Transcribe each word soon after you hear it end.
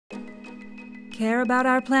care about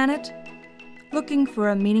our planet? Looking for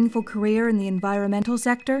a meaningful career in the environmental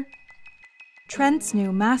sector? Trent's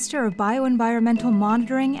new Master of Bioenvironmental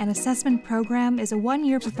Monitoring and Assessment program is a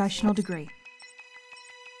one-year professional degree.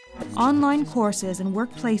 Online courses and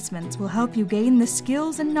work placements will help you gain the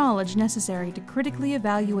skills and knowledge necessary to critically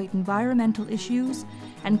evaluate environmental issues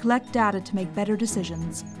and collect data to make better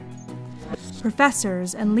decisions.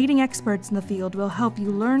 Professors and leading experts in the field will help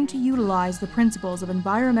you learn to utilize the principles of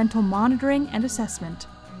environmental monitoring and assessment.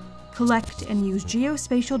 Collect and use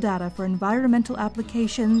geospatial data for environmental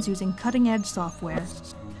applications using cutting-edge software.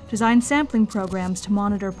 Design sampling programs to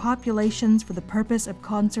monitor populations for the purpose of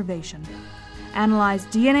conservation. Analyze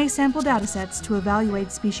DNA sample datasets to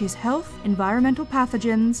evaluate species health, environmental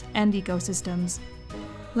pathogens, and ecosystems.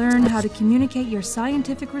 Learn how to communicate your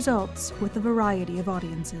scientific results with a variety of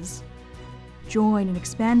audiences. Join an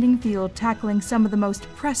expanding field tackling some of the most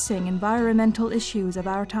pressing environmental issues of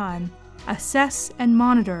our time. Assess and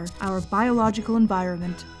monitor our biological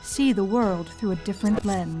environment. See the world through a different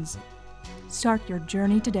lens. Start your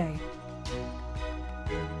journey today.